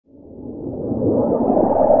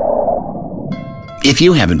If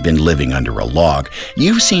you haven't been living under a log,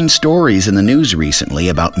 you've seen stories in the news recently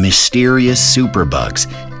about mysterious superbugs,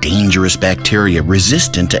 dangerous bacteria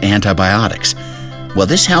resistant to antibiotics. Well,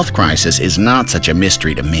 this health crisis is not such a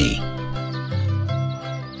mystery to me.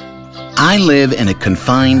 I live in a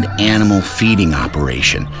confined animal feeding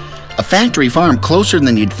operation, a factory farm closer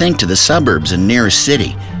than you'd think to the suburbs and nearest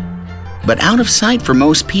city, but out of sight for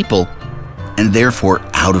most people, and therefore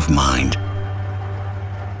out of mind.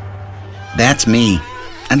 That's me,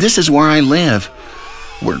 and this is where I live.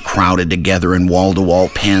 We're crowded together in wall-to-wall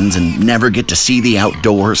pens and never get to see the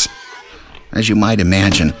outdoors. As you might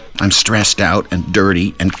imagine, I'm stressed out and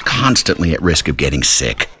dirty and constantly at risk of getting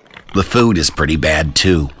sick. The food is pretty bad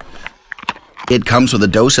too. It comes with a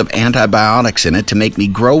dose of antibiotics in it to make me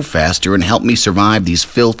grow faster and help me survive these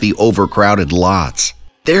filthy, overcrowded lots.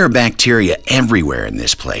 There are bacteria everywhere in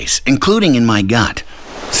this place, including in my gut.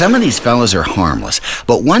 Some of these fellas are harmless,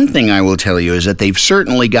 but one thing I will tell you is that they've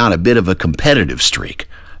certainly got a bit of a competitive streak.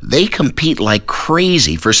 They compete like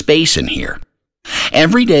crazy for space in here.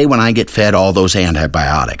 Every day when I get fed all those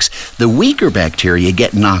antibiotics, the weaker bacteria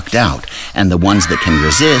get knocked out, and the ones that can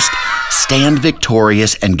resist stand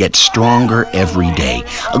victorious and get stronger every day.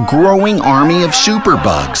 A growing army of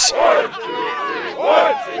superbugs.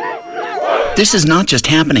 This is not just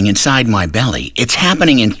happening inside my belly. It's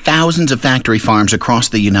happening in thousands of factory farms across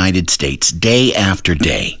the United States, day after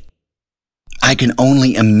day. I can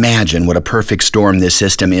only imagine what a perfect storm this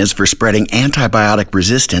system is for spreading antibiotic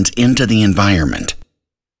resistance into the environment.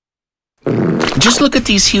 Just look at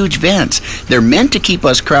these huge vents. They're meant to keep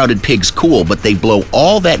us crowded pigs cool, but they blow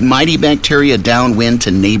all that mighty bacteria downwind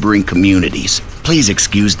to neighboring communities. Please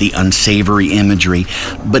excuse the unsavory imagery,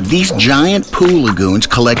 but these giant pool lagoons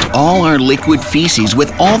collect all our liquid feces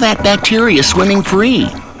with all that bacteria swimming free.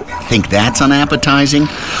 Think that's unappetizing?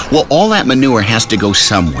 Well, all that manure has to go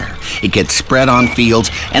somewhere. It gets spread on fields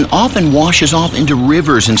and often washes off into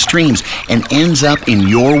rivers and streams and ends up in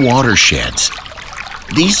your watersheds.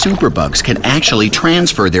 These superbugs can actually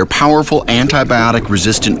transfer their powerful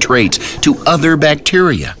antibiotic-resistant traits to other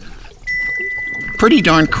bacteria. Pretty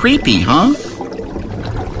darn creepy, huh?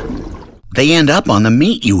 They end up on the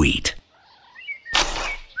meat you eat.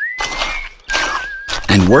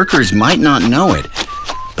 And workers might not know it,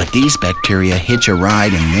 but these bacteria hitch a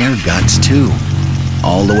ride in their guts too,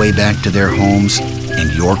 all the way back to their homes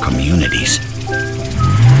and your communities.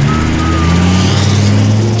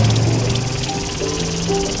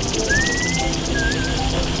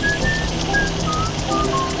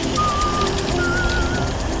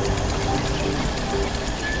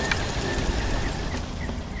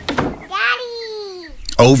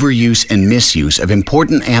 Overuse and misuse of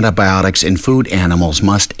important antibiotics in food animals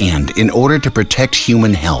must end in order to protect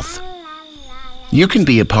human health. You can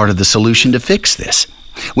be a part of the solution to fix this.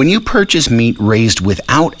 When you purchase meat raised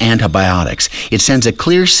without antibiotics, it sends a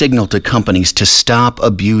clear signal to companies to stop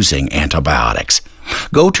abusing antibiotics.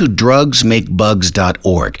 Go to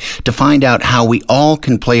drugsmakebugs.org to find out how we all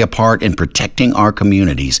can play a part in protecting our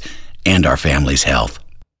communities and our family's health.